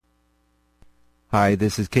Hi,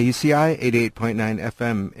 this is KUCI 88.9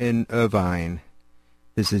 FM in Irvine.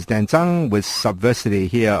 This is Dan Zhang with Subversity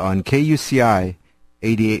here on KUCI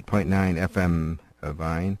 88.9 FM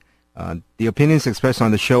Irvine. The opinions expressed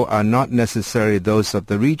on the show are not necessarily those of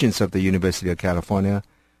the Regents of the University of California,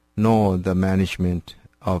 nor the management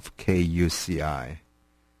of KUCI.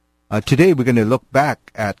 Today we're going to look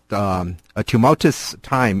back at a tumultuous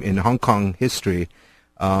time in Hong Kong history.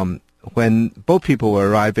 When boat people were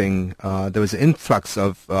arriving, there was an influx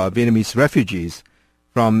of Vietnamese refugees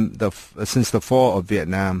from since the fall of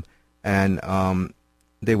Vietnam, and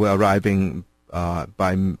they were arriving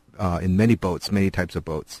in many boats, many types of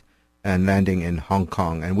boats, and landing in Hong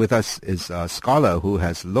Kong. And with us is a scholar who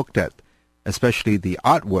has looked at especially the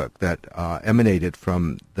artwork that emanated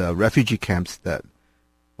from the refugee camps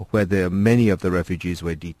where many of the refugees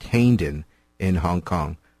were detained in Hong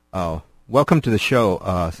Kong. Welcome to the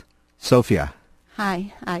show, Sophia.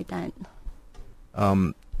 Hi, Dan.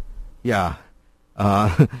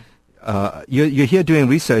 You're here doing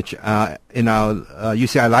research in our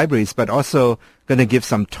UCI libraries, but also going to give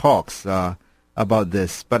some talks about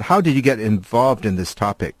this. But how did you get involved in this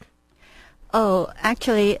topic? Oh,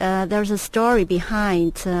 actually, there's a story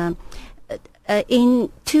behind.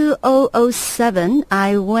 In 2007,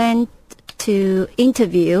 I went to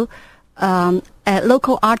interview a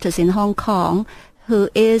local artist in Hong Kong who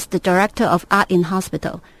is the director of Art in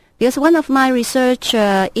Hospital. Because one of my research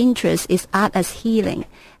interests is art as healing.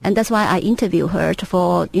 And that's why I interview her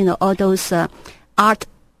for, all those art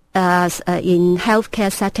in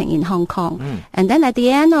healthcare setting in Hong Kong. And then at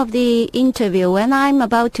the end of the interview, when I'm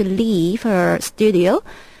about to leave her studio,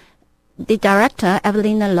 the director,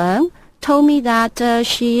 Evelina Leung, told me that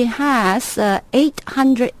she has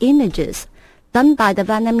 800 images done by the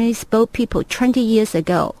Vietnamese boat people 20 years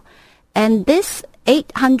ago. And this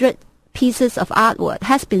 800 pieces of artwork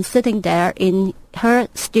has been sitting there in her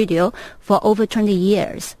studio for over 20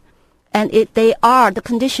 years. And the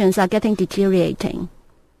conditions are getting deteriorating.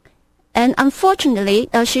 And unfortunately,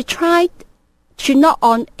 she knocked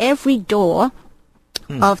on every door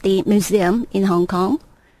of the museum in Hong Kong,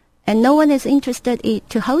 and no one is interested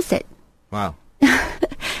to host it. Wow.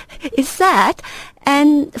 It's sad.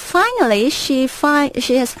 And finally, she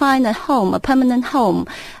has found a permanent home.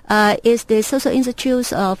 Is the Social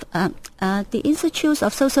Institute of the Institute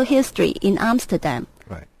of Social History in Amsterdam.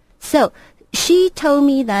 Right. So she told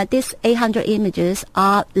me that these 800 images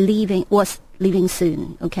was leaving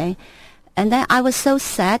soon. Okay, and then I was so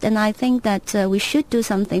sad, and I think that we should do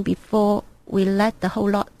something before we let the whole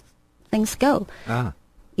lot things go.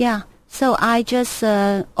 Yeah. So I just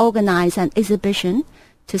organized an exhibition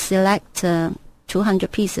to select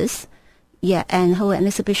 200 pieces, and hold an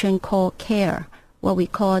exhibition called CARE, what we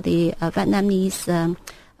call the Vietnamese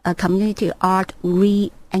community art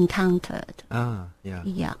re-encountered.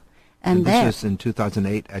 Yeah. And this was in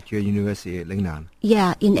 2008 at your university at Lingnan.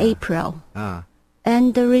 Yeah, in April.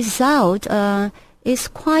 And the result is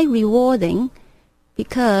quite rewarding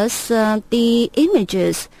because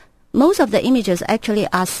most of the images actually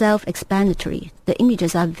are self-explanatory. The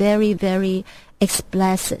images are very, very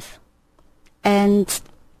expressive. And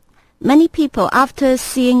many people, after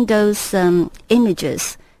seeing those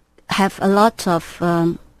images, have a lot of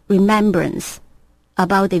remembrance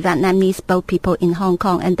about the Vietnamese boat people in Hong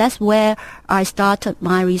Kong. And that's where I started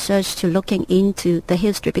my research to looking into the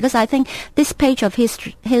history. Because I think this page of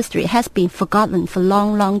history has been forgotten for a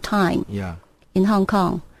long, long time in Hong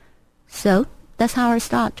Kong. So that's how I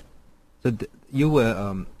started. So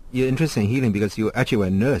you're interested in healing because you actually were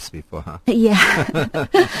a nurse before, huh? Yeah.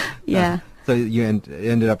 Yeah. So you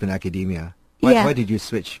ended up in academia. Why did you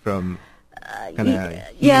switch from kind of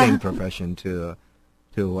healing profession to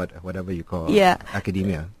whatever you call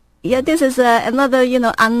academia? Yeah, this is another,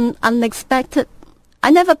 unexpected.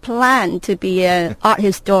 I never planned to be an art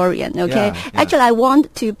historian, okay? Yeah. Actually, I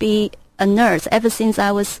wanted to be a nurse ever since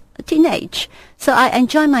I was a teenage. So I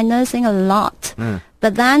enjoy my nursing a lot.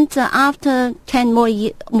 But then after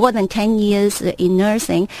more than 10 years in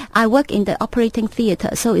nursing, I work in the operating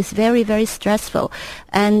theater. So it's very, very stressful.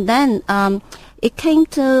 And then it came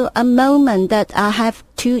to a moment that I have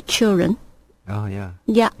 2 children. Oh, yeah.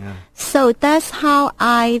 Yeah. So that's how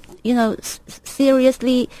I,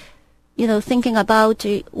 seriously, thinking about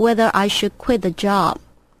whether I should quit the job.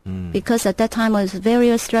 Because at that time it was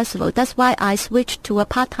very stressful. That's why I switched to a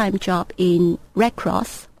part-time job in Red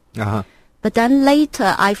Cross. But then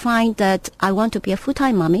later I find that I want to be a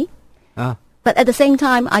full-time mommy. But at the same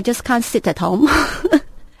time, I just can't sit at home.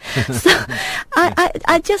 So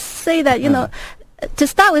I just say that, to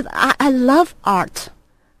start with, I love art,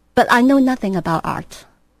 but I know nothing about art.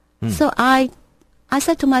 So I I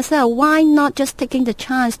said to myself, why not just taking the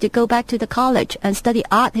chance to go back to the college and study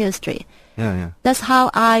art history? Yeah. That's how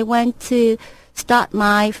I went to start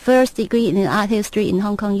my first degree in art history in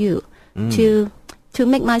Hong Kong U, to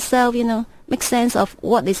make myself, make sense of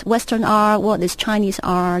what is Western art, what is Chinese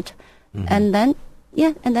art, and then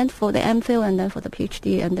for the MPhil and then for the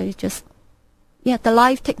PhD, and then it's just, the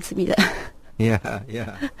life takes me there.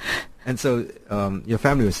 Yeah. And so your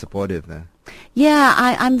family was supportive then? Yeah,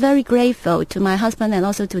 I'm very grateful to my husband and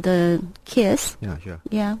also to the kids. Yeah, sure.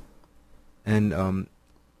 Yeah. And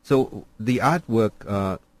so the artwork,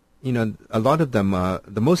 a lot of them,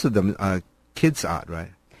 most of them are kids' art,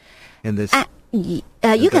 right? In this, you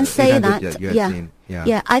can say that.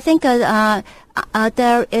 Yeah. I think there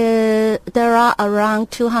are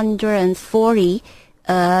around 240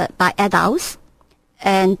 by adults,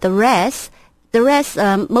 and the rest,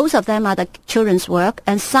 most of them are the children's work,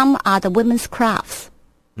 and some are the women's crafts.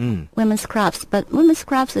 Women's crafts, but women's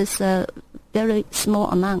crafts is a very small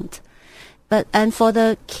amount. And for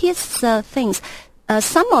the kids' things,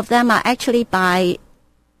 some of them are actually by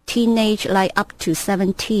teenage, like up to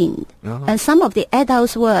 17, and some of the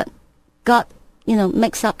adults' work got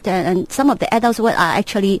mixed up there, and some of the adults' work are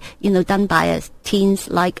actually done by teens,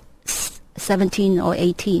 like 17 or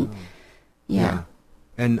 18. Yeah.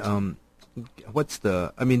 And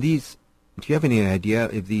these, do you have any idea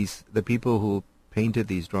if the people who painted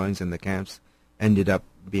these drawings in the camps ended up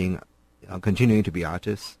being continuing to be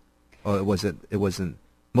artists, or it wasn't?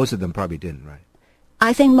 Most of them probably didn't, right?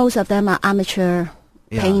 I think most of them are amateur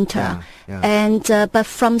painter, and but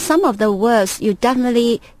from some of the works, you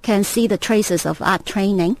definitely can see the traces of art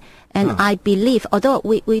training. And I believe, although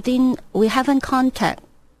we haven't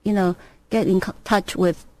get in touch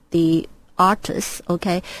with the artists,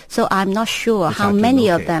 okay, so I'm not sure it's how many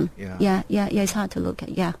of them. Yeah, it's hard to look at.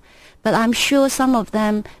 But I'm sure some of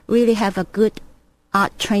them really have a good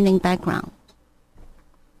art training background.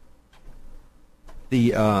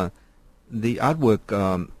 The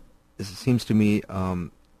artwork, it seems to me,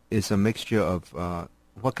 is a mixture of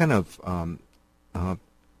what kind of,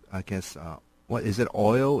 I guess, what is it?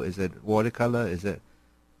 Oil? Is it watercolor? Is it?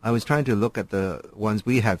 I was trying to look at the ones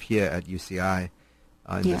we have here at UCI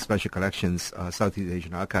in the special collections, Southeast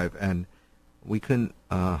Asian Archive, and we couldn't.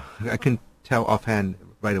 I couldn't tell offhand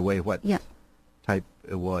right away what type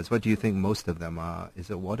it was. What do you think most of them are? Is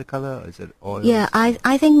it watercolor? Is it oil? Yeah,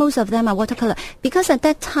 I think most of them are watercolor, because at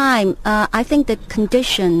that time, I think the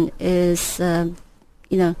condition is,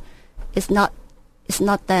 it's not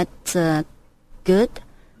that good.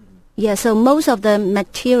 Yeah, so most of the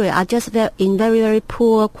material are just in very, very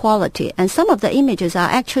poor quality, and some of the images are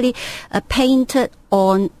actually painted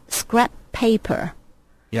on scrap paper.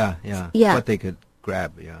 Yeah. What they could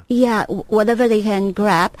grab, whatever they can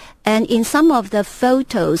grab. And in some of the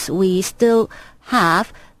photos we still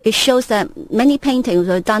have, it shows that many paintings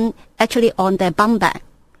were done actually on their bum bag.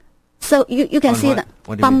 So you can see that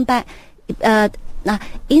bum bag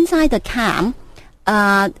inside the camp.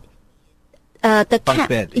 The bunk camp,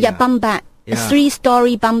 bed, bum bag, a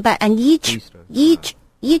 3-story bum bag, and each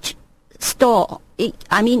store, each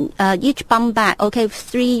bum bag,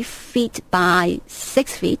 3 feet by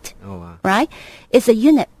 6 feet, right? It's a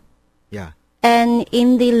unit. Yeah. And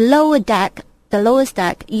in the lowest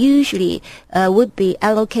deck usually would be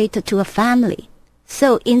allocated to a family.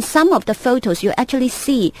 So in some of the photos, you actually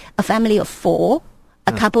see a family of 4,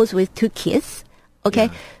 couples with 2 kids,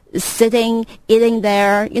 sitting, eating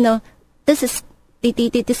there. This is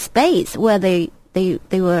the space where they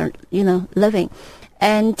were, living.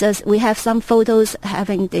 And we have some photos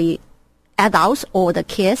having the adults or the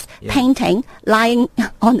kids painting, lying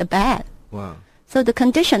on the bed. Wow. So the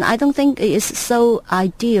condition, I don't think is so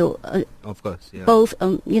ideal. Of course, yeah. Both,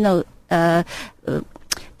 the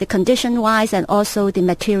condition-wise and also the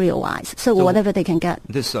material-wise. So whatever they can get.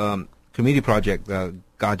 This community project,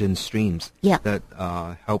 Garden Streams, that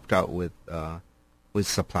helped out with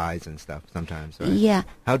supplies and stuff sometimes, right? Yeah.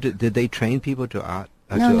 How did they train people to art?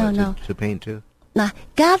 No. To paint too? Now,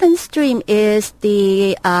 Garden Stream is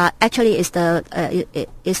the actually is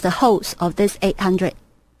the host of this 800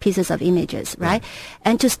 pieces of images, right?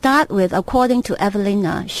 And to start with, according to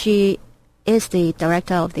Evelina, she is the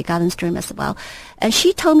director of the Garden Stream as well, and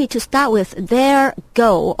she told me to start with their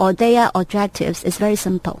goal or their objectives is very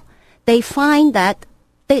simple. They find that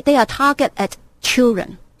they are target at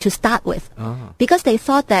children to start with, because they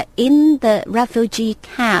thought that in the refugee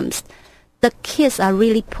camps, the kids are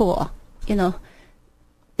really poor.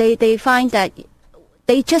 They find that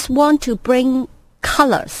they just want to bring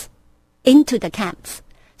colors into the camps.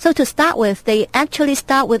 So to start with, they actually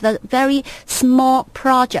start with a very small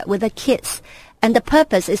project with the kids. And the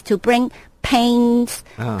purpose is to bring paints,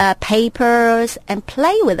 papers, and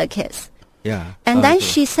play with the kids. Yeah. And then okay.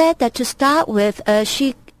 she said that to start with,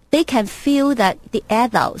 they can feel that the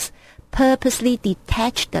adults purposely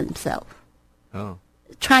detach themselves. Oh,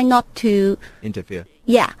 Try not to, interfere.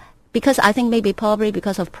 yeah, because I think probably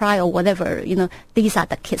because of pride or whatever, these are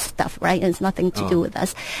the kids' stuff, right? It's nothing to do with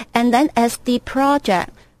us. And then as the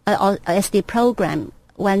project, or as the program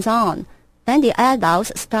went on, then the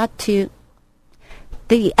adults start to,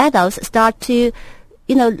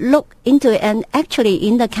 look into it. And actually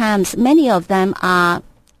in the camps, many of them are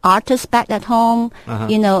artists back at home,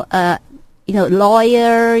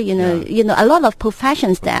 lawyer, a lot of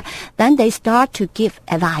professions there. Then they start to give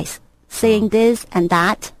advice, saying this and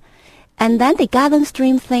that. And then the Garden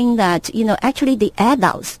Stream think that, actually the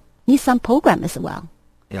adults need some program as well.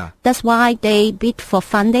 Yeah. That's why they bid for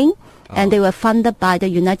funding, and they were funded by the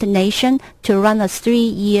United Nations to run a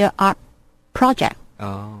 3-year art project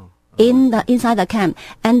inside the camp.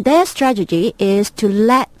 And their strategy is to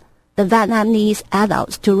let the Vietnamese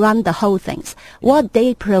adults to run the whole things. What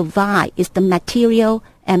they provide is the material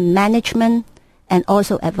and management and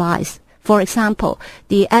also advice. For example,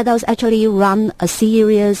 the adults actually run a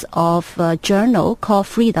series of journal called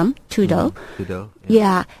Freedom, Trudeau. Trudeau.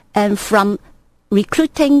 Yeah, and from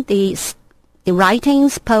recruiting the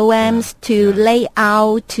writings, poems to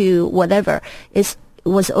layout to whatever,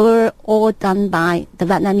 was all done by the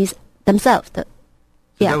Vietnamese themselves.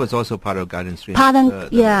 That was also part of Garden Stream.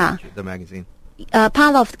 The magazine.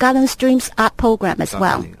 Part of Garden Stream's art program as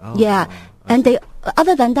well. Oh, yeah, and they,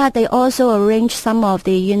 other than that, they also arrange some of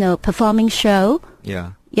the performing show.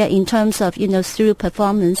 Yeah. Yeah, in terms of through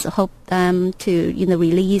performance, hope them to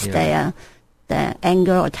release their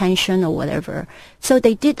anger or tension or whatever. So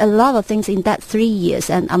they did a lot of things in that 3 years,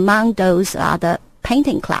 and among those are the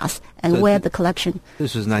painting class and So where the collection.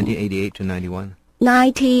 This was 1988 to 91.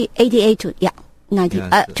 1988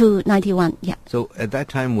 to 91. Yeah. So at that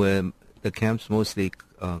time, were the camps mostly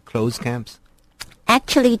closed camps?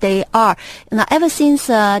 Actually, they are. Now, ever since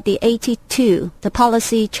the 82, the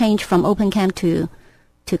policy changed from open camp to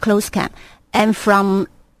closed camp. And from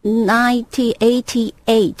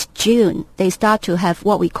 1988 June, they start to have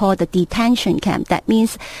what we call the detention camp. That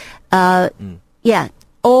means, all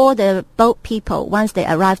the boat people, once they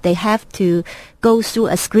arrive, they have to go through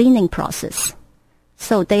a screening process.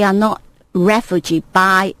 So they are not refugee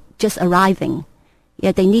by just arriving.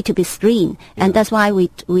 Yeah, they need to be screened, and that's why we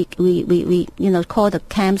call the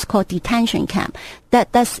camps called detention camp.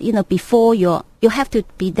 That's before you have to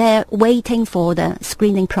be there waiting for the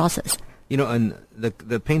screening process. And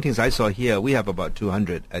the paintings I saw here, we have about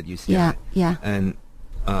 200 at UCI. Yeah. And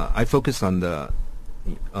I focused on the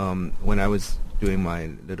when I was doing my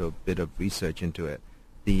little bit of research into it.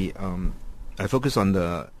 I focused on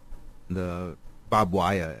the barbed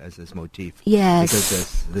wire as this motif. Yes.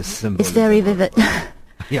 Because this symbol. It's very vivid.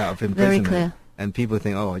 Of imprisonment. Very clear. And people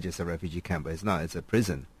think, it's just a refugee camp, but it's not. It's a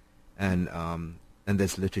prison. And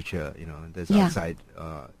there's literature, there's outside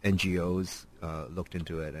NGOs looked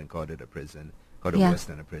into it and called it a prison, called it worse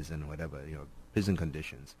than a prison, whatever, prison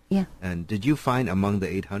conditions. Yeah. And did you find among the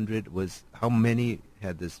 800, how many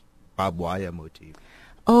had this barbed wire motif?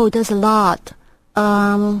 Oh, there's a lot.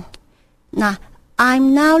 Now,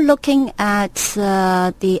 I'm now looking at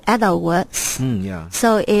the adult works. Yeah.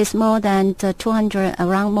 So it's more than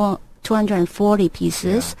 240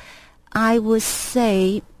 pieces. Yeah. I would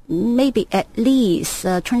say maybe at least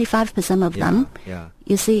 25% of them. Yeah.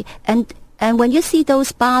 You see, and when you see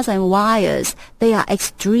those bars and wires, they are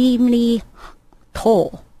extremely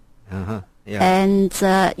tall. Uh-huh. Yeah. And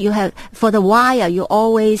you have, for the wire, you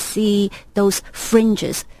always see those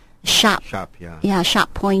fringes, sharp, sharp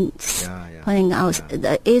points pointing out.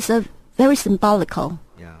 Yeah. It's a very symbolical.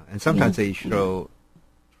 Yeah, and sometimes they throw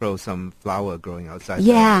some flower growing outside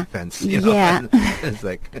the fence. It's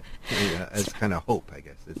like it's kind of hope, I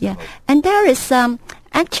guess. Hope. And there is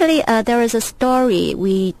actually there is a story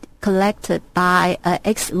we collected by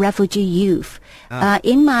ex-refugee youth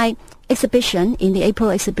in my exhibition, in the April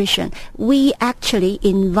exhibition. We actually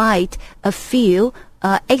invite a few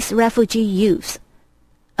ex-refugee youths.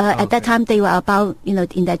 At that time, they were about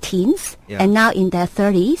in their teens, and now in their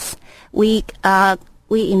 30s. We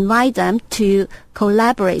invite them to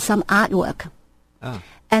collaborate some artwork,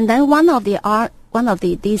 and then one of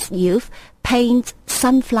these youth paint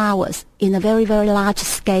sunflowers in a very, very large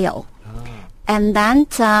scale. And then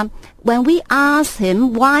when we asked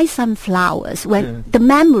him why sunflowers, when the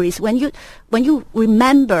memories, when you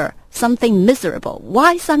remember something miserable,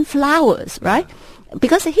 why sunflowers, right?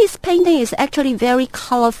 Because his painting is actually very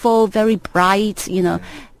colorful, very bright, a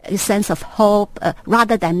sense of hope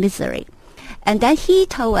rather than misery. And then he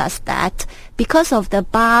told us that because of the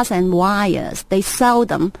bars and wires, they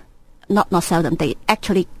seldom, not seldom, they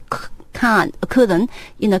actually couldn't,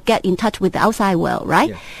 get in touch with the outside world, right?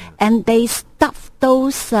 Yeah. And they stuffed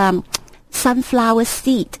those sunflower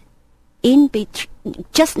seed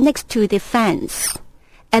just next to the fence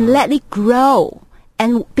and let it grow.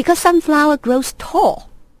 And because sunflower grows tall,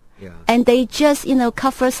 and they just,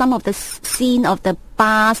 cover some of the scene of the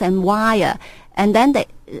bars and wire. And then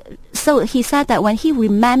so he said that when he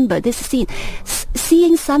remembered this scene,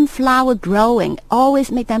 seeing sunflower growing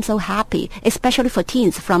always made them so happy, especially for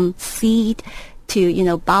teens, from seed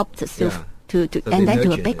to, bulb to so and then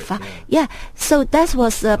to a big flower. Yeah. So that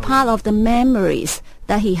was part of the memories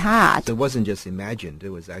that he had. So it wasn't just imagined, it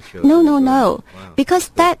was actually... No. Wow. Because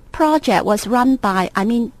that project was run by,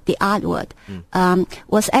 the artwork,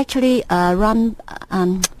 was actually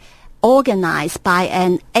organized by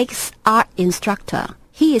an ex-art instructor.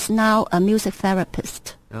 He is now a music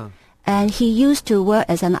therapist. Oh. And he used to work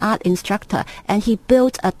as an art instructor, and he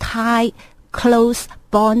built a tight, close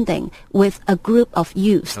bonding with a group of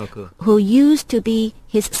youth who used to be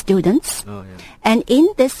his students. Oh, yeah. And in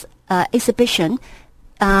this exhibition,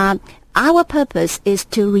 our purpose is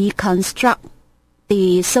to reconstruct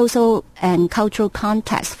the social and cultural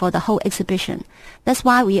context for the whole exhibition. That's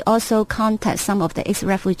why we also contact some of the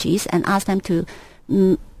ex-refugees and ask them to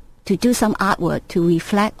do some artwork to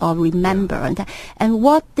reflect or remember. And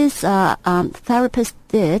what this therapist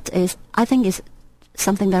did is, I think, is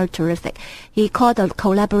something very terrific. He called it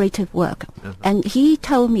collaborative work. And he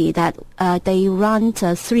told me that they run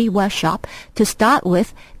 3 workshops. To start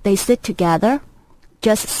with, they sit together,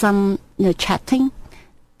 just some chatting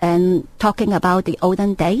and talking about the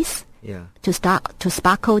olden days to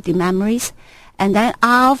sparkle the memories. And then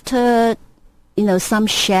after, some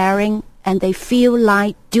sharing, and they feel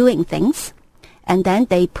like doing things, and then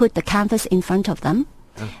they put the canvas in front of them.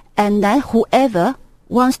 And then whoever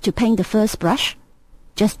wants to paint the first brush,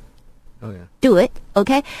 just do it,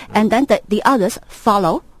 okay? And then the others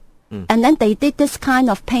follow. And then they did this kind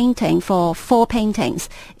of painting for 4 paintings.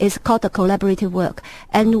 It's called the collaborative work.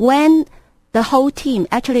 And when the whole team,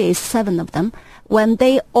 actually is 7 of them, when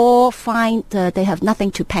they all find they have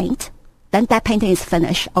nothing to paint, then that painting is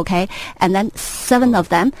finished, okay? And then 7 of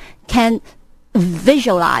them can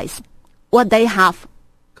visualize what they have,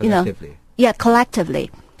 collectively. Collectively.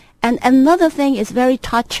 And another thing is very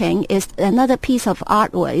touching is another piece of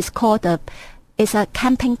artwork is called it's a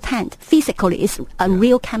camping tent. Physically, it's a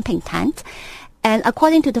real camping tent. And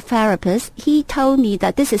according to the therapist, he told me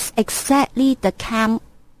that this is exactly the tent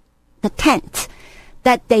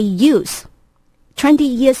that they used 20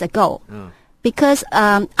 years ago. Because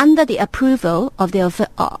under the approval of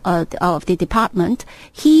the department,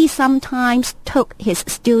 he sometimes took his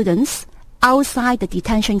students outside the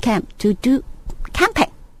detention camp to do camping.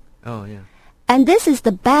 Oh, yeah. And this is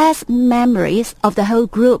the best memories of the whole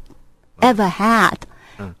group ever had.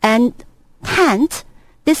 And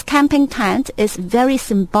this camping tent is very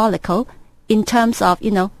symbolical in terms of,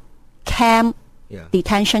 camp,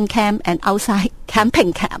 detention camp, and outside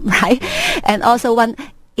camping camp, right? And also one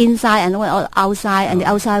inside and one outside, and the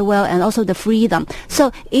outside world, and also the freedom.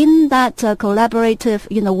 So in that collaborative,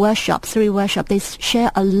 workshop, 3 workshops, they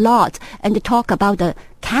share a lot, and they talk about the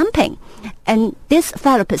camping. And this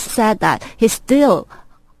therapist said that he still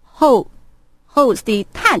holds the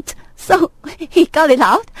tent. So he got it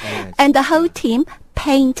out, and the whole team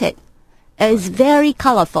painted. It's very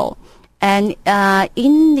colorful. And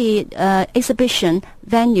in the exhibition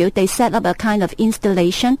venue, they set up a kind of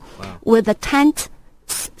installation with a tent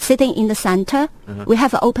sitting in the center. We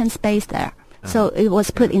have an open space there. So it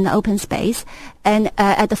was put in the open space. And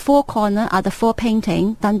at the 4 corners are the 4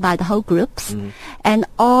 paintings done by the whole groups. And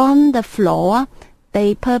on the floor,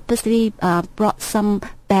 they purposely brought some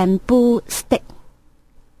bamboo stick.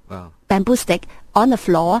 Bamboo stick on the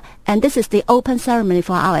floor. And this is the open ceremony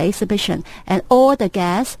for our exhibition. And all the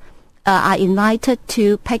guests are invited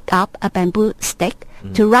to pick up a bamboo stick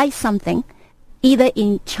to write something, either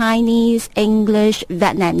in Chinese, English,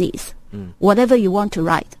 Vietnamese, whatever you want to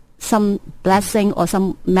write, some blessing or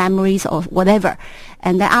some memories or whatever.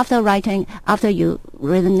 And then after you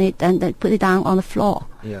written it, and then put it down on the floor.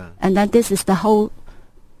 And then this is the whole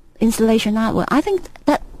installation artwork. I think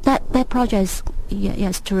that project is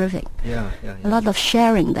yes, terrific. A lot of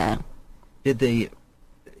sharing there. Did they,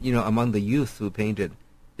 among the youth who painted,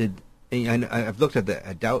 I've looked at the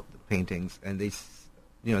adult paintings, and there's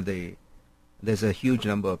a huge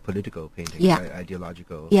number of political paintings,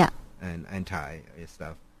 ideological and anti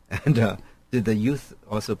stuff. And did the youth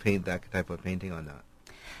also paint that type of painting or not?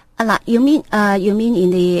 You mean in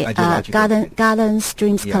the Ideological Garden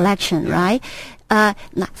Streams Yeah, collection, yeah. right?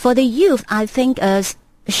 For the youth, I think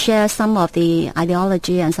share some of the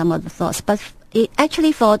ideology and some of the thoughts, but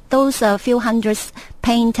actually for those few hundreds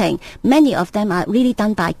painting, many of them are really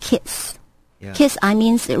done by kids. Yeah. Kids, I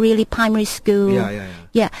mean, really primary school.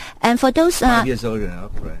 Yeah. And for those 5 years old and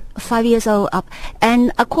up, right? 5 years old up,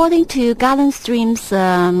 and according to Garden Stream's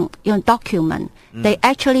document, they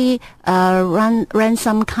actually ran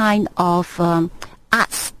some kind of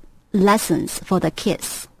arts lessons for the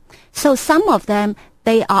kids. So some of them,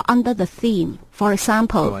 they are under the theme. For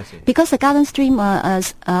example, I see. because the Garden Stream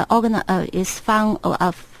is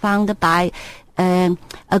founded by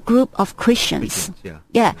a group of Christians.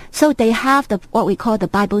 Yeah. So they have what we call the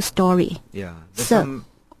Bible story. Yeah. There's So- some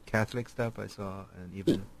Catholic stuff I saw, and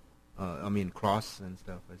even, cross and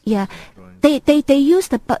stuff. I saw Yeah, some drawings. they use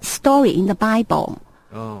the story in the Bible.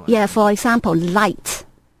 Oh, Yeah, for example, light.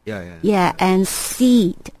 yeah. And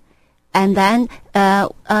seed. And then,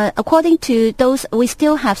 according to those, we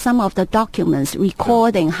still have some of the documents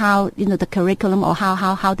recording how the curriculum or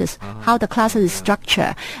how the classes is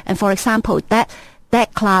structured. And for example,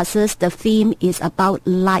 that classes, the theme is about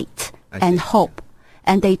light and see. hope,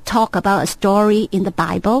 and they talk about a story in the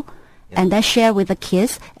Bible, and then share with the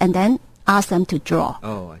kids, and then ask them to draw.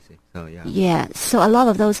 Oh, I see. So, yeah. Yeah, so a lot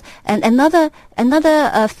of those, and another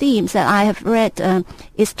themes that I have read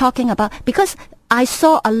is talking about, because I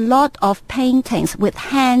saw a lot of paintings with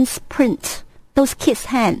hands print, those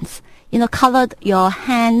kids' hands, colored your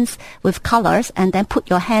hands with colors and then put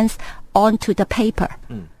your hands onto the paper.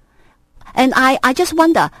 And I just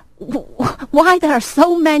wonder why there are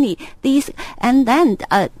so many these, and then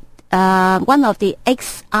one of the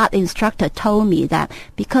ex-art instructor told me that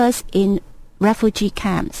because in refugee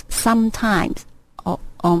camps, sometimes,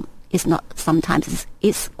 it's not sometimes,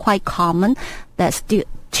 it's quite common that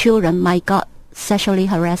children might got sexually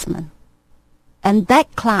harassment. And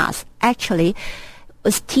that class actually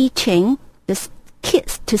was teaching the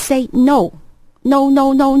kids to say no. No.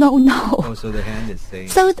 Oh, so the hand is saying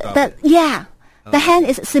So stop that, it. yeah, the hand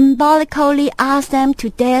is symbolically ask them to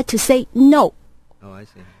dare to say no. Oh, I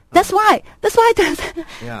see. That's why,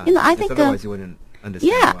 Yeah. I because think, otherwise you wouldn't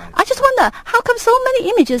understand yeah, why. I just wonder how come so many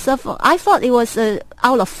images of. I thought it was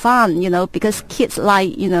out of fun, because kids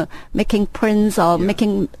like making prints or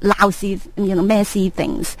making lousy, messy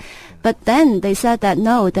things. But then they said that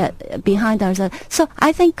no, that behind there's a. So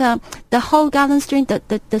I think the whole Garden Stream, the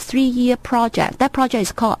 3-year project, that project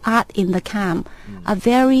is called Art in the Camp, a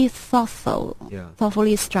very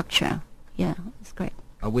thoughtfully structured. Yeah, it's great.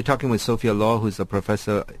 We're talking with Sophia Law, who's a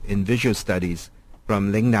professor in visual studies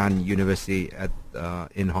from Lingnan University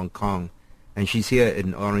in Hong Kong, and she's here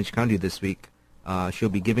in Orange County this week. She'll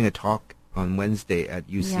be giving a talk on Wednesday at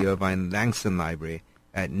UC Irvine Langston Library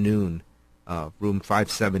at noon, room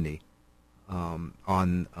 570,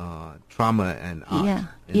 on trauma and art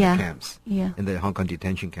in the camps, in the Hong Kong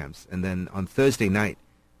detention camps. And then on Thursday night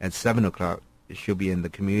at 7 o'clock, she'll be in the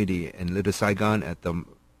community in Little Saigon at the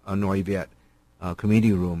Noi Viet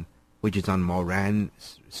community room, which is on Moran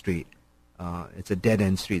Street. It's a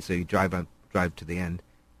dead-end street, so you drive to the end.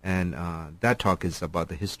 And that talk is about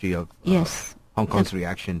the history of Hong Kong's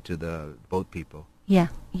reaction to the boat people. Yeah.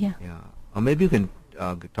 Or maybe you can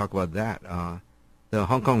talk about that. The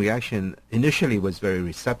Hong Kong reaction initially was very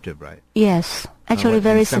receptive, right? Yes, actually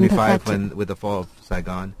very in 75 sympathetic. with the fall of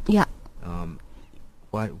Saigon. Yeah.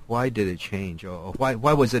 Why did it change, or why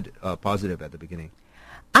was it positive at the beginning?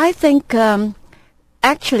 I think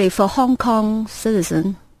actually for Hong Kong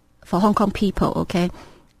citizen, for Hong Kong people, okay,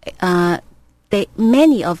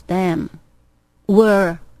 many of them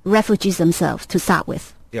were refugees themselves to start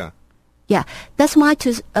with. Yeah, that's why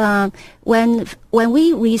when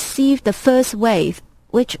we received the first wave,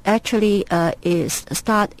 which actually is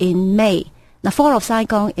start in May. The fall of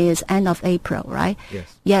Saigon is end of April, right?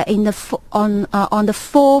 Yes. Yeah, on the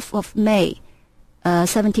 4th of May,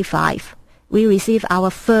 75, we received our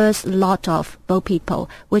first lot of boat people,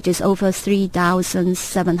 which is over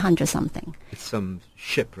 3,700 something. It's some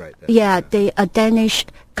ship, right? Yeah, a Danish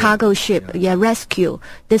cargo ship. Yeah, rescue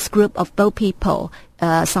this group of boat people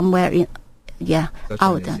somewhere in. Yeah,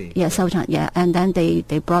 out there. Yeah, South China. Yeah, and then they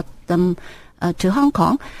brought them to Hong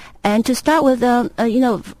Kong, and to start with,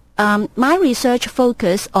 my research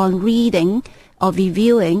focused on reading or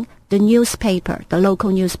reviewing the newspaper, the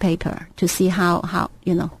local newspaper, to see how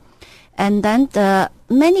and then the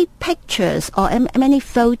many pictures or many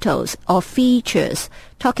photos or features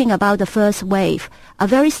talking about the first wave are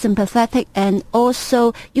very sympathetic, and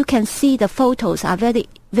also you can see the photos are very,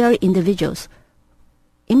 very individuals.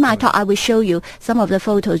 In my talk, I will show you some of the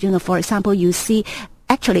photos. For example, you see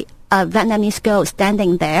actually a Vietnamese girl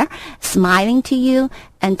standing there, smiling to you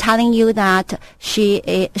and telling you that she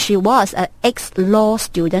was an ex-law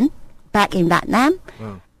student back in Vietnam.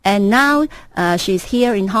 Wow. And now she's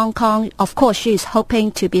here in Hong Kong. Of course, she's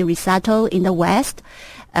hoping to be resettled in the West.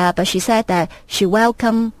 But she said that she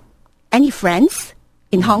welcomed any friends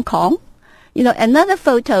in Hong Kong. You know, another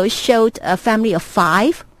photo showed a family of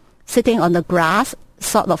 5 sitting on the grass,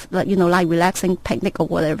 sort of, you know, like relaxing picnic or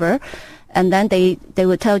whatever. And then they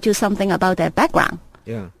will tell you something about their background.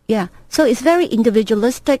 Yeah. Yeah. So it's very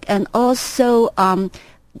individualistic and also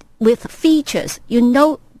with features. You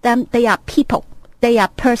know them, they are people. They are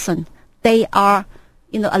person. They are,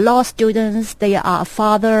 you know, a law students. They are a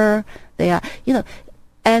father. They are, you know,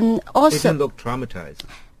 and They also didn't look traumatized.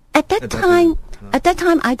 at that time,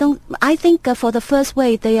 I think for the first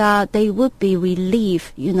wave, they would be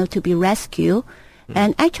relieved, you know, to be rescued.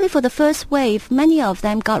 And actually, for the first wave, many of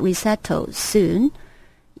them got resettled soon.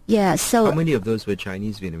 Yeah. So How many of those were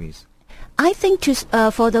Chinese Vietnamese? I think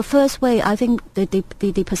for the first wave, I think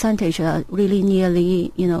the percentage are really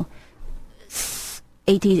nearly, you know,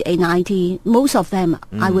 80, 90. Most of them,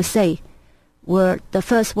 I would say, were the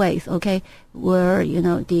first wave. Okay, were, you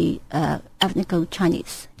know, the ethnic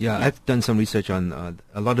Chinese. Yeah, I've done some research on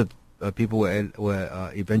a lot of people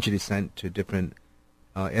were eventually sent to different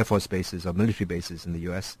Air Force bases or military bases in the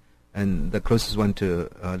U.S. And the closest one to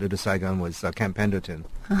Little Saigon was Camp Pendleton.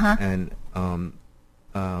 Uh-huh. And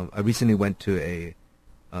I recently went to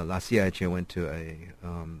last year actually I went to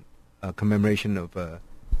a commemoration of a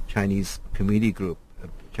Chinese community group, a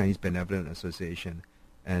Chinese Benevolent Association,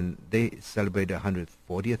 and they celebrated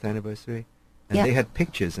 140th anniversary. And Yeah. they had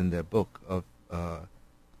pictures in their book of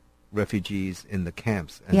refugees in the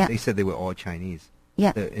camps, and Yeah. they said they were all Chinese.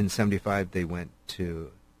 Yeah. In 75, they went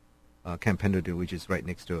to Camp Pendleton, which is right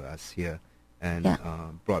next to us here, and Yeah.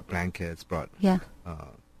 brought blankets, brought Yeah.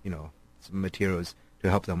 you know, some materials to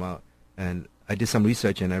help them out. And I did some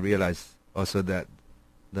research, and I realized also that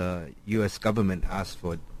the U.S. government asked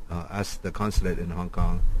the consulate in Hong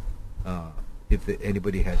Kong if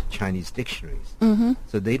anybody had Chinese dictionaries. Mm-hmm.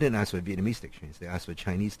 So they didn't ask for Vietnamese dictionaries; they asked for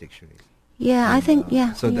Chinese dictionaries. Yeah, I And, think,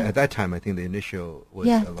 yeah. So yeah. at that time, I think the initial was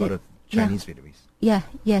Yeah, a lot of yeah. Chinese Vietnamese. Yeah,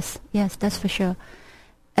 yes, that's for sure.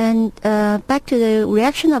 And back to the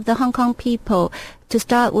reaction of the Hong Kong people, to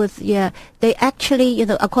start with, yeah, they actually, you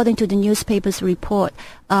know, according to the newspaper's report,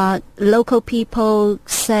 local people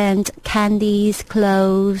sent candies,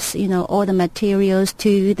 clothes, you know, all the materials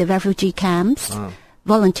to the refugee camps.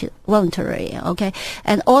 Voluntary, okay,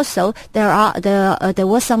 and also there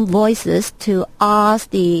were some voices to ask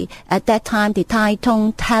at that time the Tai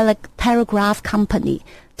Tung Telegraph Company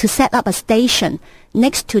to set up a station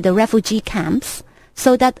next to the refugee camps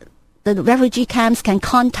so that the refugee camps can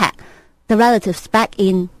contact the relatives back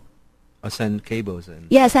in. Or send cables and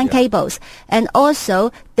Cables. And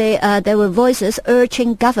also, there were voices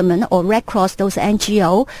urging government or Red Cross, those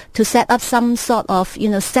NGO, to set up some sort of, you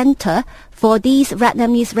know, center for these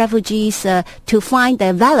Vietnamese refugees to find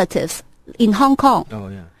their relatives in Hong Kong. Oh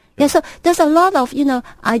yeah. Yeah, so there's a lot of, you know,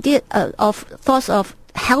 idea of thoughts of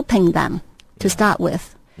helping them to start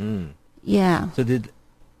with. Yeah. So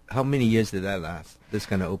how many years did that last? This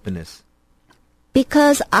kind of openness.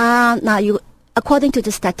 Because according to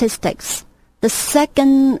the statistics, the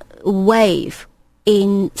second wave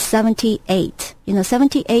in 78, you know,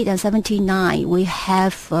 78 and 79, we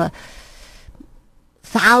have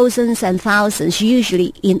thousands and thousands,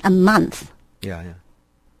 usually in a month. Yeah, yeah.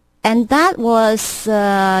 And that was,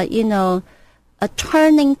 you know, a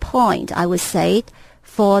turning point, I would say,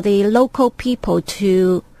 for the local people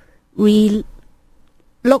to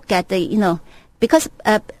look at the, you know, because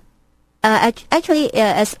actually,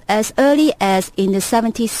 as early as in the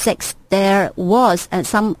 76, there was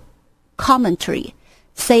some commentary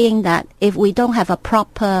saying that if we don't have a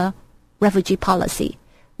proper refugee policy,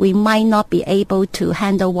 we might not be able to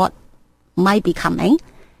handle what might be coming.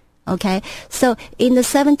 Okay, so in the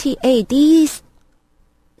 78, these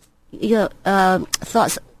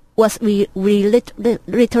thoughts was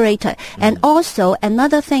reiterated. And also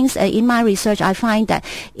another things in my research, I find that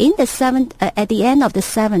in the at the end of the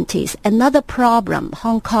 70s, another problem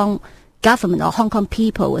Hong Kong government or Hong Kong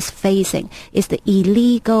people was facing is the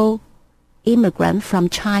illegal immigrant from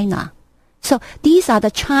China. So these are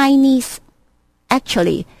the Chinese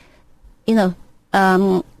actually, you know,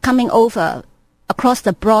 coming over across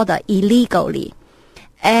the border illegally.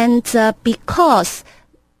 And because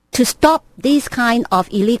to stop this kind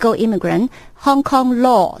of illegal immigrant, Hong Kong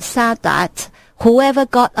law said that whoever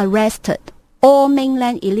got arrested, all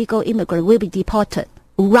mainland illegal immigrant will be deported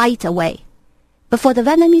right away. But for the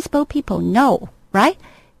Vietnamese boat people, no, right?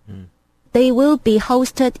 they will be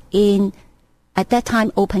hosted in, at that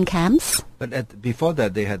time, open camps. But before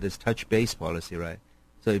that, they had this touch-base policy, right?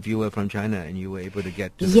 So if you were from China and you were able to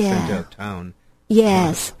get to the center of town,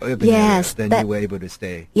 yes, urban area, then you were able to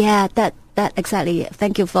stay. Yeah, that exactly.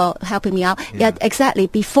 Thank you for helping me out. Yeah, exactly.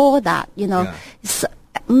 Before that,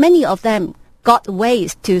 many of them got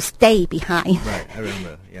ways to stay behind. Right, I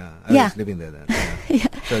remember. Yeah, I was living there then. Yeah.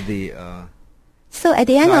 So at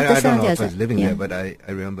the end of the 70s, I don't know if I was living there, but I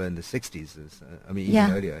remember in the 60s.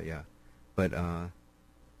 Even earlier. Yeah, but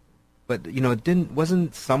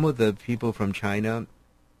wasn't some of the people from China?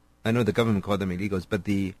 I know the government called them illegals, but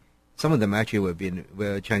some of them actually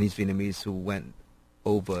were Chinese Vietnamese who went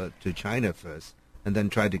over to China first and then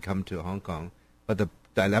tried to come to Hong Kong. But the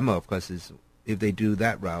dilemma, of course, is if they do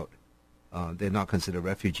that route, they're not considered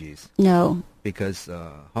refugees. No. Because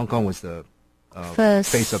Hong Kong was the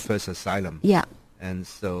place of first asylum. Yeah. And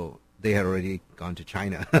so they had already gone to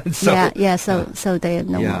China. So they are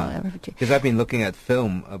no more refugees. Because I've been looking at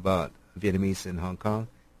film about Vietnamese in Hong Kong,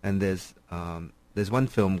 and there's one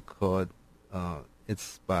film called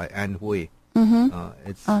it's by An Hui. Mm-hmm.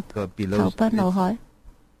 It's called Below.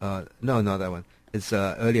 No, not that one. It's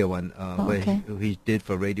an earlier one where he did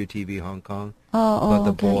for Radio TV Hong Kong about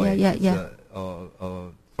the boy.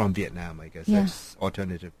 Or from Vietnam, I guess. That's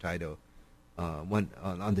alternative title. One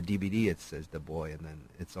on the DVD it says The Boy, and then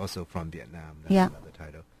it's also from Vietnam. That's another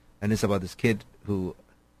title. And it's about this kid who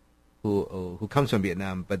comes from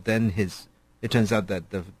Vietnam, but then it turns out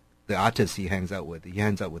that the artist he hangs out with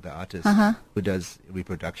the artist who does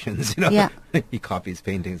reproductions. He copies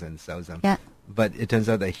paintings and sells them. Yeah. But it turns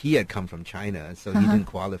out that he had come from China, so he didn't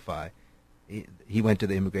qualify. He went to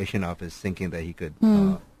the immigration office thinking that he could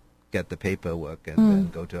get the paperwork and then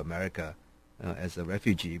go to America as a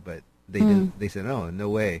refugee, but they didn't. They said, no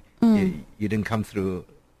way. You didn't come through,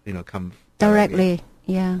 come directly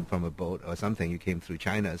from a boat or something. You came through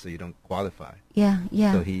China, so you don't qualify. Yeah.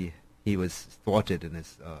 So he was thwarted in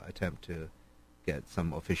his attempt to get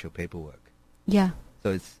some official paperwork. Yeah.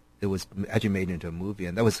 So it was actually made into a movie,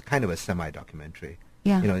 and that was kind of a semi-documentary.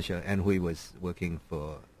 Yeah. An Hui was working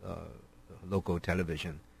for local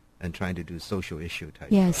television and trying to do social issue type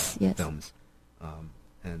films.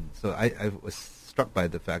 And so I was struck by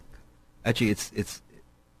the fact, actually it's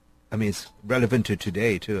relevant to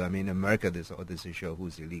today too. I mean, in America there's all this issue of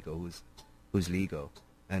who's illegal, who's legal,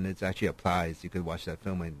 and it actually applies. You could watch that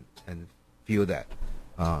film and feel that.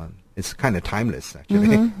 It's kind of timeless,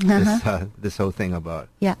 actually. This whole thing about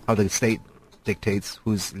how the state dictates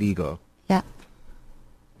who's legal,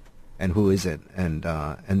 and who isn't, and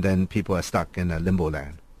then people are stuck in a limbo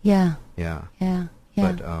land. Yeah.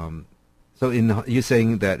 But so you're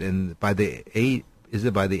saying that by the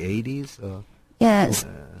 80s? Yes.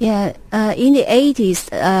 In the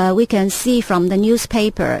 80s, we can see from the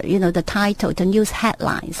newspaper, the title, the news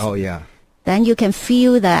headlines. Oh yeah. Then you can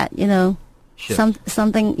feel that, Shift.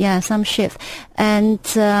 some shift, and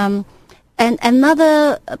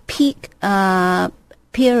another peak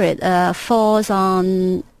period falls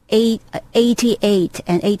on 88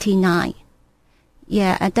 and 89.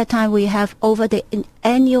 Yeah, at that time we have over the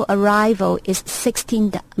annual arrival is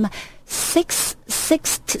 60,000.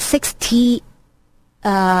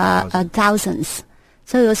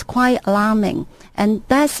 So it was quite alarming, and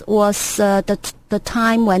that was the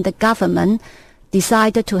time when the government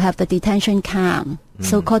decided to have the detention camp,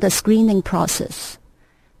 so-called the screening process.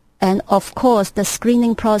 And of course, the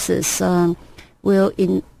screening process will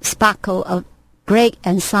sparkle a great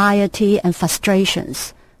anxiety and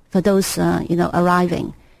frustrations for those,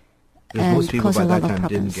 arriving. And most people by that time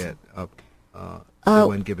problems. didn't get they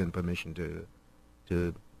weren't given permission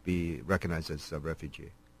to be recognized as a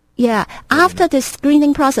refugee. Yeah, after the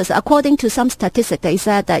screening process, according to some statistics, they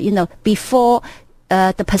said that, before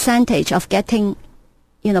the percentage of getting,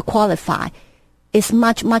 qualify is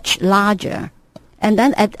much, much larger. And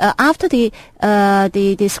then after the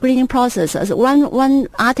screening process, one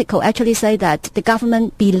article actually said that the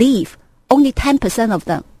government believe only 10% of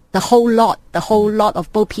them, the whole lot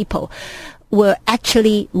of both people, were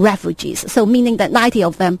actually refugees. So meaning that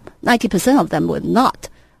 90% of them were not.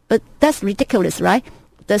 But that's ridiculous, right?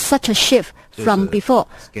 There's such a shift from before.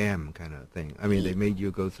 Scam kind of thing. I mean, they made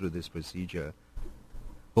you go through this procedure,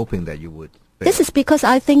 hoping that you would. This is because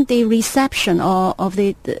I think the reception of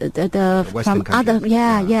the Western from other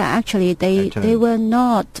actually they were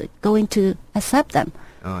not going to accept them.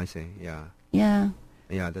 Oh, I see. Yeah. Yeah.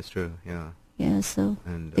 Yeah, that's true. Yeah. Yeah. So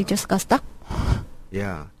they just got stuck.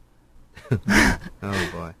 Yeah. Oh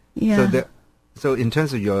boy. Yeah. So in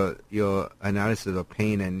terms of your analysis of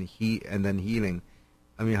pain and then healing,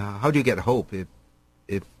 I mean, how do you get hope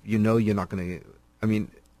if you're not going to? I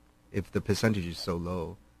mean, if the percentage is so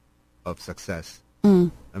low of success?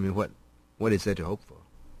 Mm. I mean, what is there to hope for?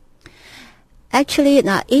 Actually,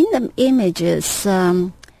 now in the images,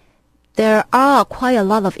 there are quite a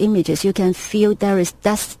lot of images. You can feel there is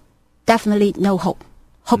definitely no hope,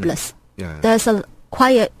 hopeless. Yeah. There's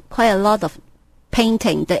quite a lot of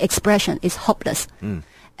painting. The expression is hopeless,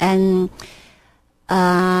 and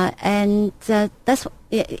that's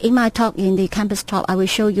in my talk, in the campus talk. I will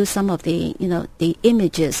show you some of the the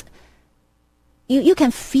images. You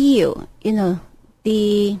can feel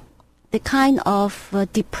the kind of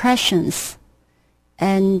depressions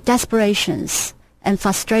and desperations and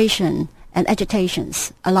frustration and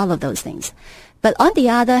agitations, a lot of those things. But on the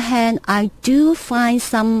other hand, I do find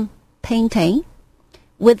some painting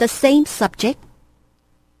with the same subject.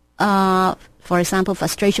 For example,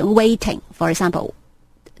 frustration, waiting. For example,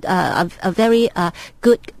 a very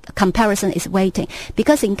good comparison is waiting.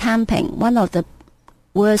 Because in camping, one of the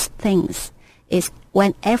worst things is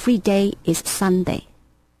when every day is Sunday.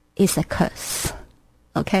 Is a curse.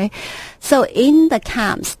 Okay? So in the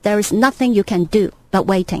camps, there is nothing you can do but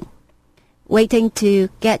waiting. Waiting to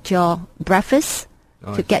get your breakfast,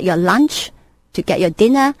 to get your lunch, to get your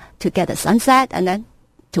dinner, to get the sunset, and then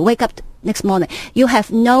to wake up next morning. You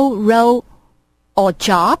have no role or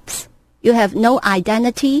jobs. You have no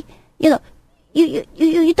identity. You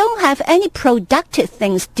don't have any productive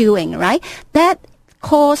things doing, right? That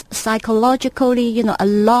cause psychologically, a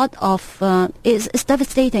lot of, is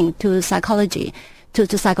devastating to psychology,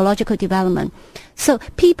 to psychological development. So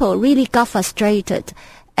people really got frustrated.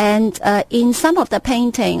 And in some of the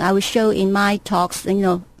painting I will show in my talks,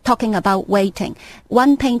 talking about waiting.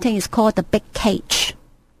 One painting is called The Big Cage.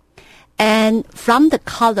 And from the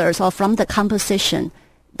colors or from the composition,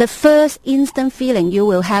 the first instant feeling you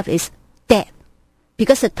will have is dead.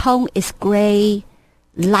 Because the tone is gray,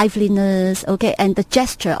 liveliness, okay, and the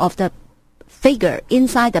gesture of the figure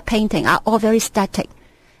inside the painting are all very static,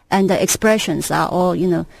 and the expressions are all,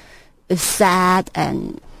 sad.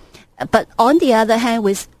 But on the other hand,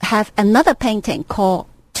 we have another painting called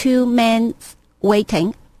Two Men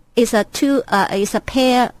Waiting. It's a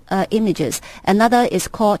pair images. Another is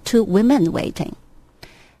called Two Women Waiting.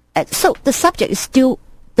 So the subject is still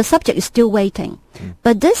waiting,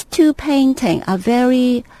 but these two paintings are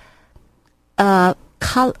very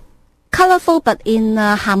colorful, but in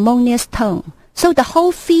a harmonious tone. So the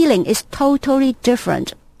whole feeling is totally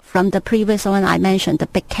different from the previous one I mentioned, The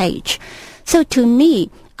Big Cage. So to me,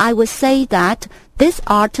 I would say that this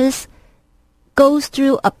artist goes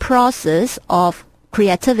through a process of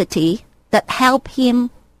creativity that help him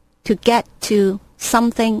to get to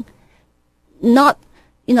something not,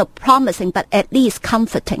 promising, but at least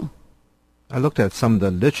comforting. I looked at some of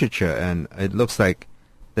the literature, and it looks like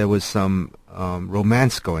there was some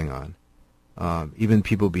romance going on. Even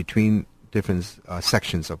people between different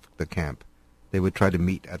sections of the camp, they would try to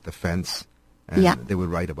meet at the fence, and they would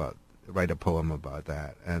write a poem about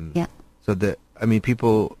that. And so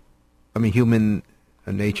human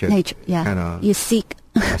nature kind of you seek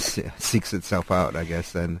seeks itself out, I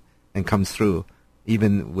guess, and comes through,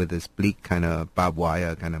 even with this bleak kind of barbed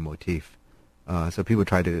wire kind of motif. So people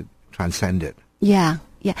try to transcend it. Yeah.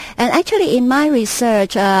 And actually, in my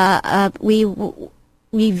research, we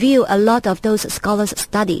review a lot of those scholars'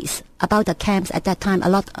 studies about the camps at that time, a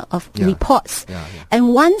lot of reports.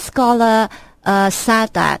 And one scholar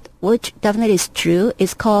said that, which definitely is true,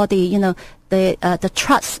 is called the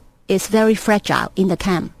trust is very fragile in the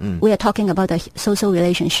camp. We are talking about the social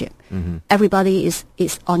relationship. Everybody is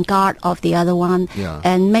on guard of the other one,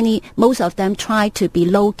 and most of them try to be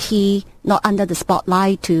low key, not under the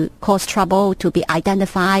spotlight, to cause trouble, to be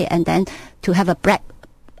identified, and then to have a bad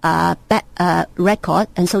record,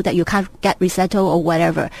 and so that you can't get resettled or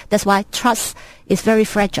whatever. That's why trust is very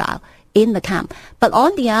fragile in the camp. But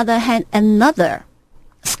on the other hand, another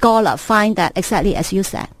scholar find that exactly as you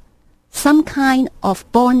said, some kind of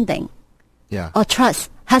bonding or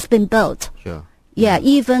trust has been built. Sure. Yeah,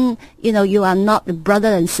 even, you are not brother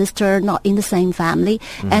and sister, not in the same family.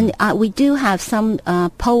 And we do have some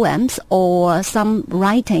poems or some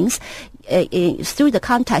writings. Through the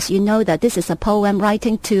context, you know that this is a poem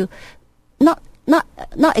writing to not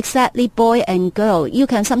exactly boy and girl. You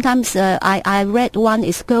can sometimes, I read one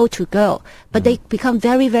is girl to girl, but they become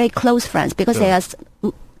very, very close friends because they are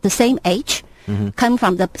the same age, come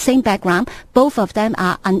from the same background. Both of them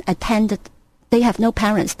are unattended. They have no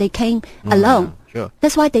parents. They came alone. Sure.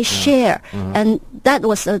 That's why they share. And that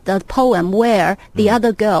was the poem where the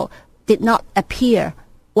other girl did not appear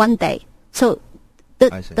one day. So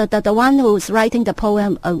the one who was writing the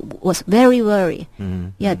poem was very worried.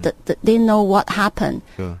 Didn't know what happened.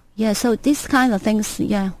 Sure. Yeah, so these kind of things,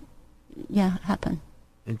 happen.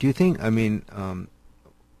 And do you think? I mean,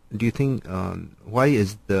 why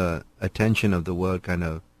is the attention of the world kind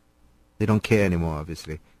of, they don't care anymore?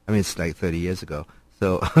 Obviously, I mean, it's like 30 years ago.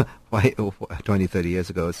 So why 20, 30 years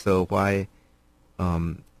ago? So why?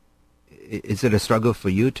 Is it a struggle for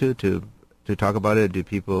you to talk about it? Do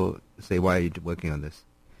people say, why are you working on this?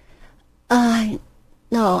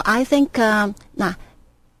 No, I think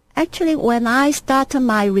actually when I started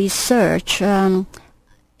my research in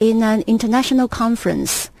an international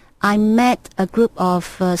conference, I met a group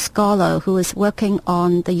of scholars who was working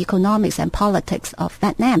on the economics and politics of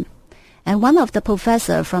Vietnam. And one of the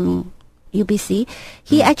professors from UBC,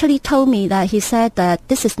 he actually told me that he said that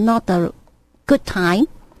this is not a good time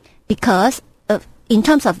because in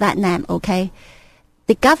terms of Vietnam, okay,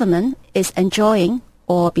 the government is enjoying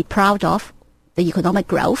or be proud of the economic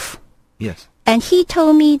growth. Yes. And he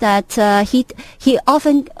told me that he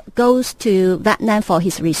often goes to Vietnam for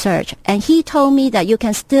his research, and he told me that you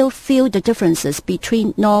can still feel the differences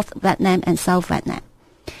between North Vietnam and South Vietnam.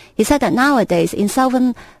 He said that nowadays in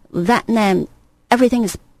southern Vietnam, everything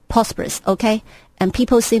is prosperous, okay, and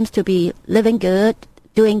people seems to be living good,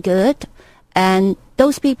 doing good, and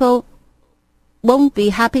those people won't be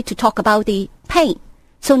happy to talk about the pain.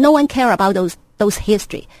 So no one care about those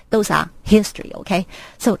history. Those are history, okay?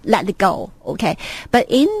 So let it go, okay? But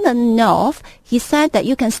in the North, he said that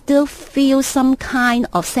you can still feel some kind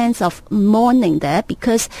of sense of mourning there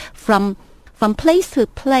because from place to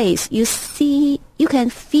place, you can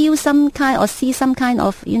feel some kind or see some kind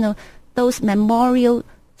of, those memorial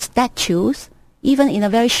statues, even in a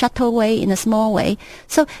very subtle way, in a small way.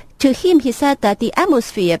 So to him, he said that the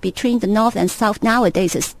atmosphere between the North and South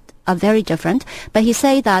nowadays are very different, but he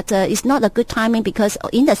said that it's not a good timing because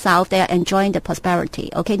in the South they are enjoying the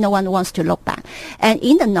prosperity. Okay, no one wants to look back, and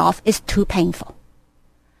in the North it's too painful.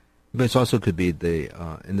 But it also could be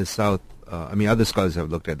in the South. I mean, other scholars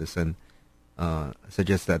have looked at this and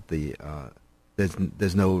suggest that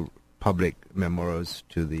there's no public memorials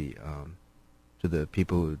to the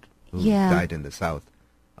people who died in the South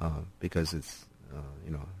because it's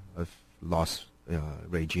a lost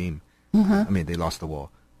regime. Mm-hmm. I mean, they lost the war.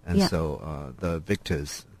 And so the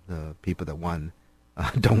victors, the people that won,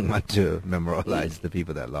 don't want to memorialize the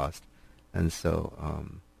people that lost. And so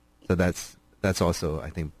so that's also, I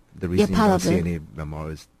think, the reason you don't see any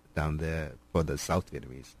memorials down there for the South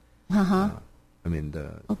Vietnamese. Uh-huh. I mean,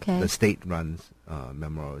 the state-run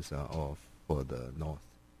memorials are all for the North.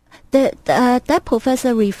 That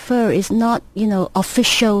professor is not,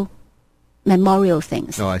 official memorial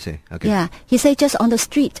things. Oh, I see. Okay. Yeah. He said just on the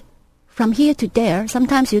street. From here to there,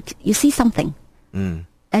 sometimes you see something. Mm.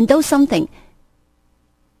 And those something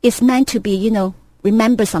is meant to be,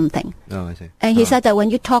 remember something. Oh, I see. And he said that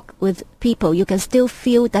when you talk with people, you can still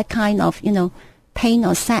feel that kind of, pain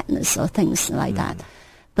or sadness or things like that.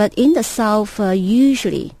 But in the South,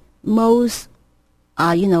 usually most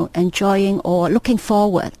are, enjoying or looking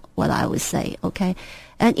forward, what I would say, okay?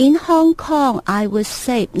 And in Hong Kong, I would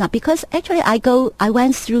say, now because actually I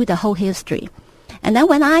went through the whole history. And then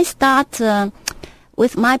when I start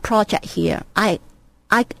with my project here, I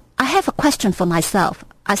have a question for myself.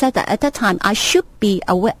 I said that at that time I should be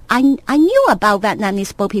aware. I knew about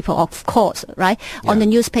Vietnamese Boat people, of course, right, on the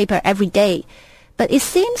newspaper every day. But it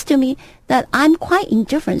seems to me that I'm quite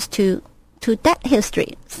indifferent to that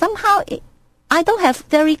history. Somehow I don't have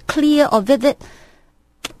very clear or vivid,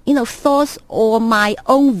 thoughts or my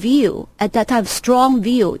own view at that time, strong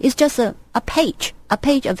view. It's just a page,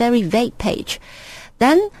 a very vague page.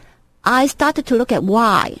 Then I started to look at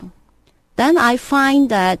why. Then I find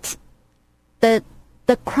that the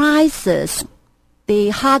crisis, the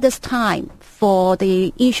hardest time for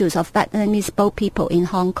the issues of Vietnamese boat people in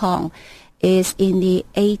Hong Kong is in the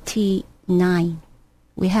 89.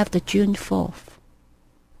 We have the June 4th.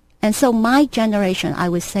 And so my generation, I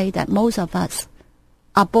would say that most of us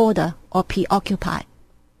are bored or preoccupied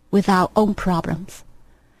with our own problems.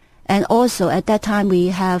 And also at that time we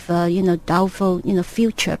have, doubtful,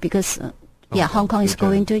 future because, Hong Kong is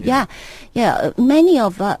going to, many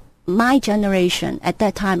of my generation at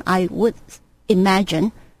that time, I would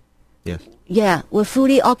imagine, we're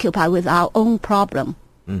fully occupied with our own problem.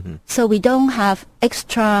 Mm-hmm. So we don't have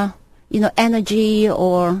extra, energy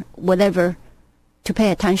or whatever to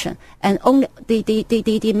pay attention. And only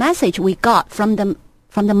the message we got from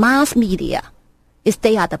the mass media is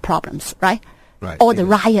they are the problems, right? Right. Or the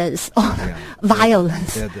riots, or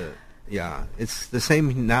violence. It's the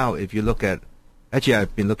same now. If you look at, actually,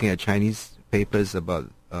 I've been looking at Chinese papers about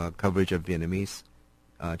coverage of Vietnamese,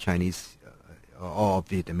 Chinese, or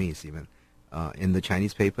Vietnamese even. In the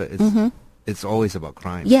Chinese paper, it's it's always about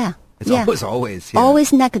crime. Yeah. It's yeah. always. Yeah.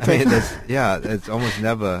 Always negative. It's almost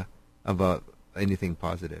never about anything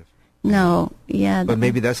positive. No, yeah. But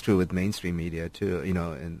maybe that's true with mainstream media too,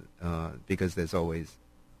 and because there's always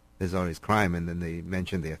crime, and then they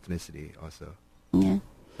mention the ethnicity also. Yeah.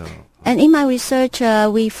 So, and in my research,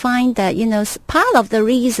 we find that, part of the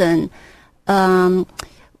reason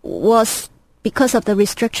was because of the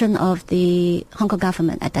restriction of the Hong Kong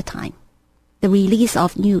government at that time, the release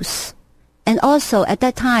of news. And also at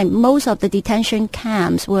that time, most of the detention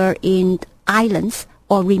camps were in islands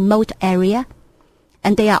or remote area,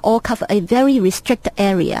 and they are all covered a very restricted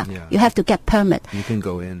area. Yeah. You have to get permit. you can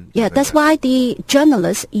go in. Yeah, like that's that. why the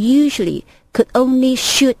journalists usually could only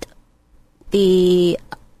shoot the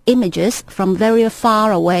images from very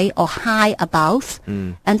far away or high above.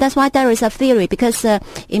 And that's why there is a theory, because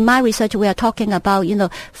in my research we are talking about,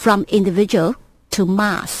 from individual to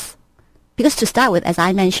mass. Because to start with, as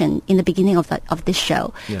I mentioned in the beginning of this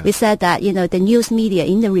show, Yeah. we said that, the news media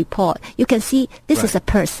in the report, you can see this Right. is a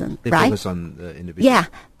person, They right? focus on the individual. Yeah,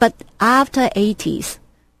 but after 80s,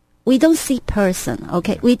 we don't see person,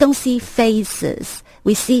 okay? We don't see faces.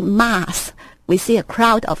 We see mass. We see a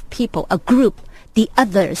crowd of people, a group, the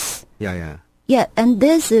others. Yeah. Yeah, and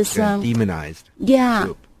this is, Demonized. yeah,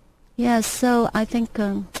 Group. yeah. So I think,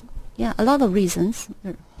 a lot of reasons.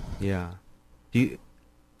 Yeah. Do you,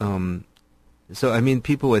 so I mean,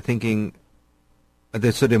 people were thinking,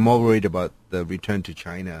 they're more worried about the return to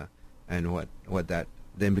China and what the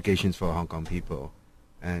implications for Hong Kong people,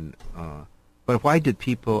 and but why did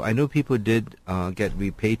people? I know people did get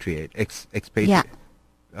expatriate,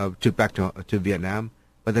 back to Vietnam,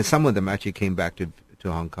 but then some of them actually came back to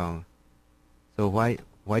Hong Kong. So why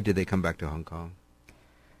did they come back to Hong Kong?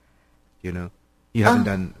 You haven't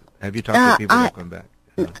done. Have you talked to people that come back?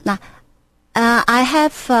 I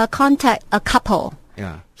have contact a couple.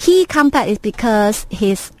 Yeah. He come back is because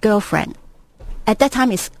his girlfriend, at that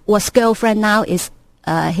time was girlfriend, now is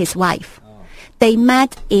his wife. Oh. They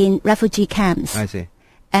met in refugee camps. I see.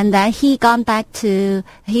 And then he went back to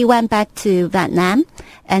Vietnam,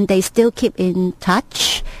 and they still keep in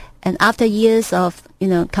touch. And after years of,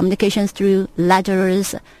 communications through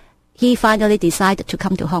letters, he finally decided to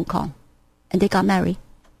come to Hong Kong, and they got married.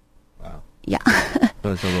 Wow. Yeah.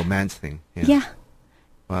 So it's a romance thing. Yeah. Yeah.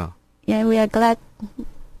 Wow. Yeah, we are glad.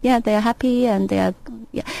 Yeah, they are happy, and they are.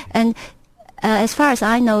 Yeah, and as far as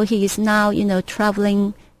I know, he is now,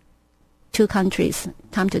 traveling to countries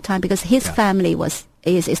time to time because his family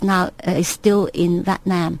is now still in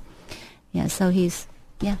Vietnam. Yeah, so he's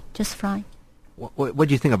just fine. What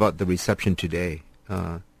do you think about the reception today?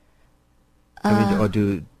 I mean, or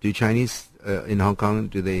do Chinese in Hong Kong,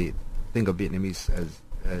 do they think of Vietnamese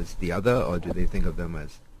as the other, or do they think of them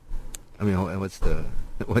as? I mean,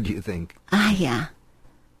 what do you think? Yeah.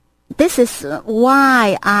 This is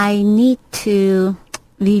why I need to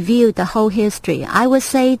review the whole history. I would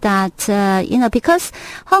say that, because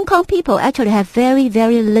Hong Kong people actually have very,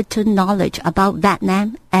 very little knowledge about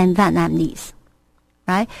Vietnam and Vietnamese,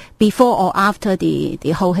 right? Before or after the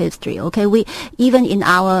whole history, okay? We, even in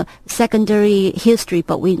our secondary history,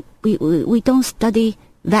 but we don't study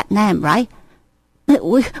Vietnam, right?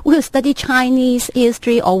 We'll study Chinese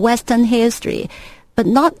history or Western history, but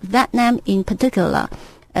not Vietnam in particular.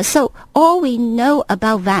 So all we know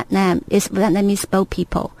about Vietnam is Vietnamese boat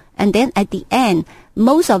people. And then at the end,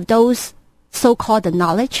 most of those so-called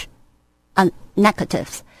knowledge are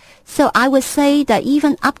negatives. So I would say that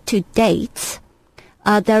even up to date,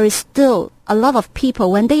 there is still a lot of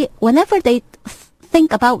people, whenever they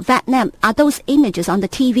think about Vietnam, are those images on the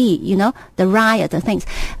TV, the riot, the things.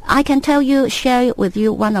 I can share with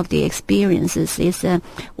you one of the experiences is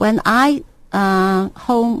when I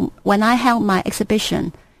held my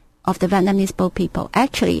exhibition of the Vietnamese boat people.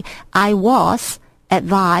 Actually, I was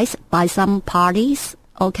advised by some parties,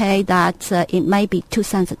 okay, that it might be too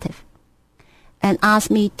sensitive, and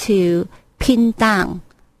asked me to pin down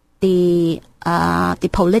the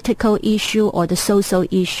political issue or the social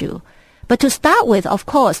issue. But to start with, of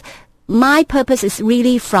course, my purpose is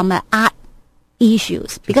really from art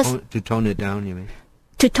issues because to tone it down, you mean?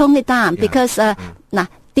 To tone it down, Yeah. because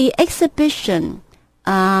the exhibition,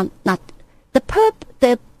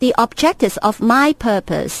 the objectives of my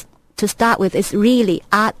purpose to start with is really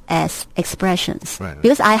art as expressions. Right.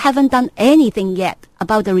 Because I haven't done anything yet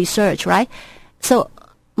about the research, right? So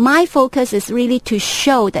my focus is really to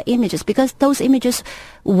show the images, because those images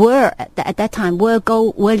were at that time were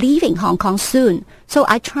leaving Hong Kong soon. So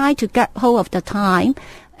I try to get hold of the time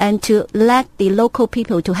and to let the local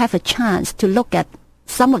people to have a chance to look at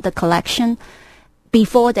some of the collection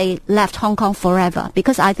before they left Hong Kong forever,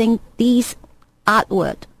 because I think these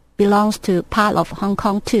artwork belongs to part of Hong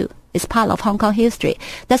Kong too. It's part of Hong Kong history.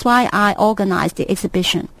 That's why I organized the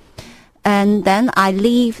exhibition. And then I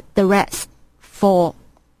leave the rest for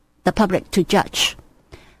the public to judge.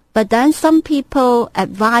 But then some people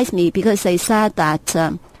advised me because they said that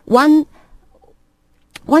one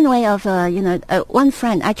way of, one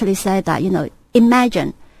friend actually said that,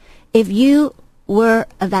 imagine if you were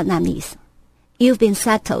a Vietnamese, you've been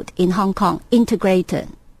settled in Hong Kong, integrated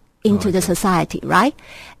into the society, right?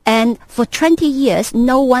 And for 20 years,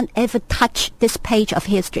 no one ever touched this page of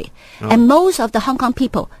history. And most of the Hong Kong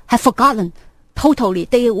people have forgotten totally.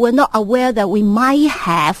 They were not aware that we might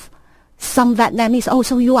have some Vietnamese. Oh,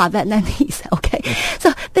 so you are Vietnamese, okay?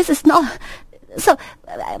 So this is not... So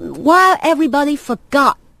while everybody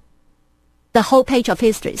forgot the whole page of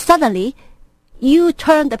history, suddenly you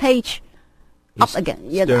turn the page up again.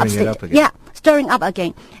 Stirring it up again. Yeah, stirring up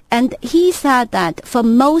again. And he said that for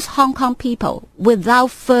most Hong Kong people,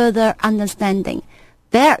 without further understanding,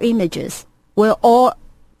 their images were all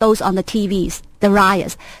those on the TVs, the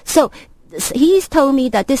riots. So he's told me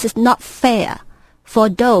that this is not fair for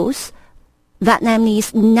those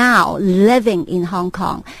Vietnamese now living in Hong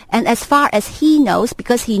Kong. And as far as he knows,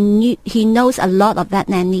 because he knows a lot of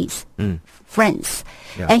Vietnamese friends,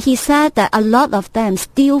 and he said that a lot of them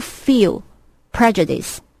still feel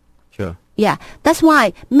prejudice. Sure. Yeah, that's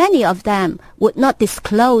why many of them would not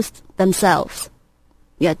disclose themselves.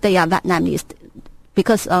 Yeah, they are Vietnamese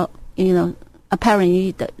because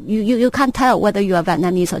apparently you can't tell whether you are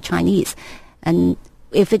Vietnamese or Chinese. And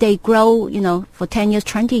if they grow, for 10 years,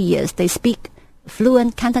 20 years, they speak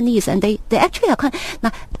fluent Cantonese, and they actually are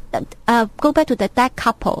now. Go back to that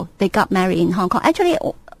couple. They got married in Hong Kong. Actually,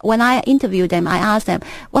 when I interviewed them, I asked them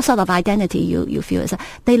what sort of identity you feel.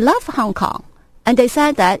 They love Hong Kong. And they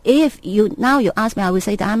said that if you ask me, I would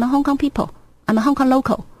say that I'm a Hong Kong people. I'm a Hong Kong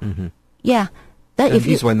local. Mm-hmm. Yeah. That and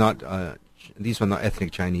these were not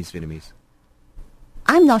ethnic Chinese Vietnamese.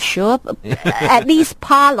 I'm not sure. At least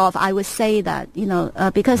part of, I would say that,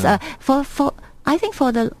 because for I think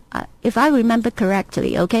for the, if I remember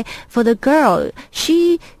correctly, okay, for the girl,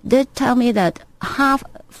 she did tell me that half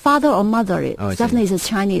father or mother definitely is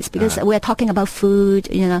Chinese, because we're talking about food,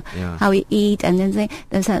 how we eat, and then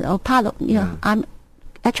they said, part of, I'm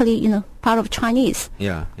actually, part of Chinese.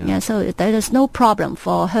 Yeah. So there is no problem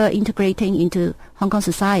for her integrating into Hong Kong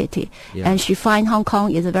society. Yeah. And she finds Hong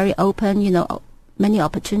Kong is a very open, many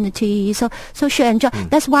opportunities. So she enjoy.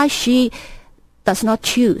 That's why she does not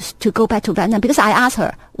choose to go back to Vietnam, because I asked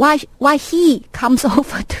her why he comes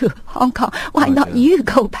over to Hong Kong, why not you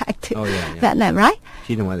go back to Vietnam, right?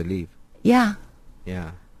 She didn't want to leave. Yeah.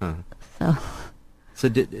 Huh. So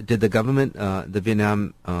did the government, the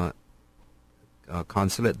Vietnam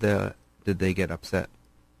consulate there, did they get upset?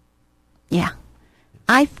 Yeah,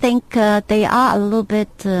 I think they are a little bit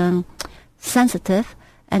sensitive,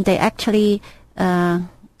 and they actually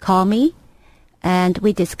call me and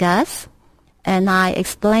we discuss. And I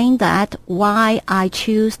explained that why I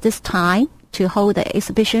choose this time to hold the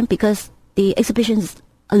exhibition, because the exhibitions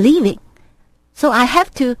are leaving. So I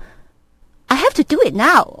have to do it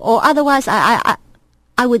now, or otherwise I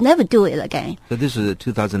would never do it again. So this was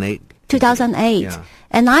 2008? 2008. Yeah.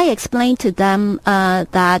 And I explained to them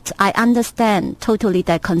that I understand totally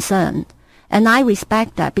their concern. And I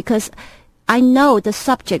respect that, because I know the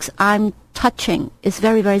subjects I'm touching is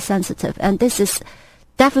very, very sensitive. And this is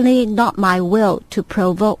definitely not my will to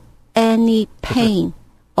provoke any pain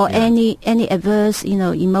or any adverse,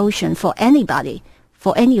 emotion for anybody,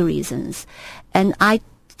 for any reasons. And I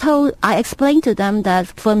explained to them that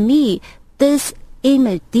for me, these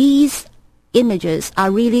images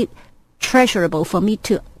are really treasurable for me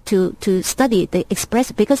to study, they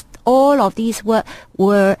express, because all of these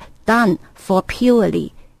were done for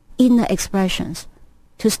purely inner expressions.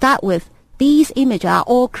 To start with, these images are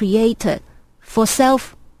all created for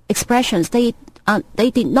self-expressions. They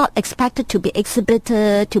did not expect it to be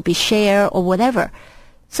exhibited, to be shared, or whatever.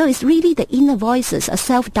 So it's really the inner voices, a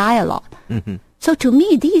self-dialogue. Mm-hmm. So to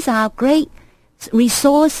me, these are great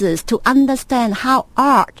resources to understand how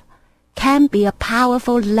art can be a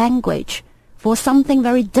powerful language for something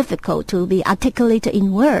very difficult to be articulated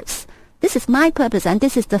in words. This is my purpose, and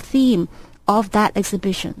this is the theme of that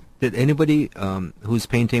exhibition. Did anybody whose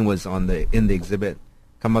painting was in the exhibit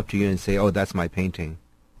come up to you and say, "Oh, that's my painting"?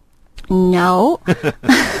 No.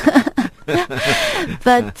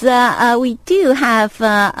 But we do have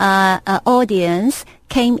an audience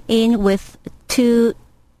came in with two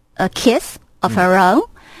kids of her own.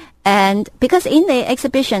 And because in the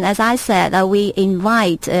exhibition, as I said, we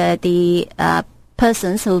invite the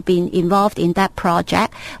persons who've been involved in that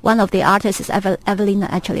project. One of the artists is Evelina,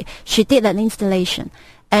 actually. She did an installation.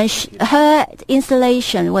 and her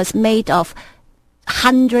installation was made of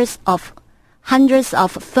hundreds of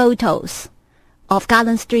photos of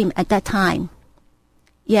Garden Stream at that time.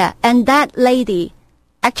 Yeah, and that lady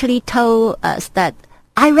actually told us that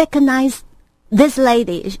I recognize this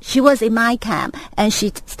lady. She was in my camp, and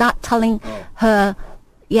she started telling her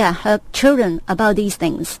children about these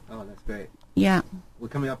things. Oh, that's great. Yeah. We're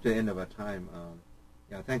coming up to the end of our time.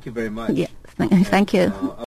 Thank you very much. Yeah, thank you.